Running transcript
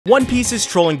One Piece is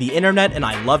trolling the internet and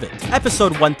I love it.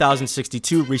 Episode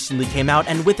 1062 recently came out,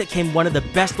 and with it came one of the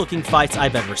best looking fights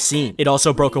I've ever seen. It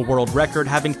also broke a world record,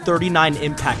 having 39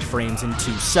 impact frames in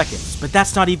 2 seconds. But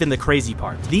that's not even the crazy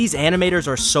part. These animators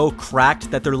are so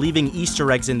cracked that they're leaving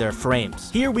Easter eggs in their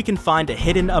frames. Here we can find a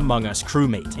hidden Among Us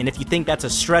crewmate, and if you think that's a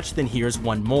stretch, then here's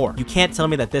one more. You can't tell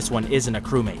me that this one isn't a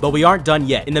crewmate. But we aren't done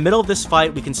yet. In the middle of this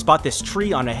fight, we can spot this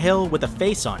tree on a hill with a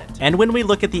face on it. And when we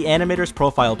look at the animator's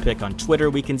profile pic on Twitter,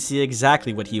 we can see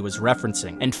exactly what he was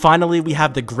referencing. And finally, we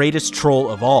have the greatest troll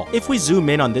of all. If we zoom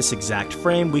in on this exact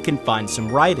frame, we can find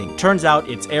some writing. Turns out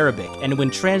it's Arabic, and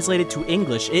when translated to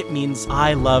English, it means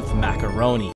 "I love macaroni."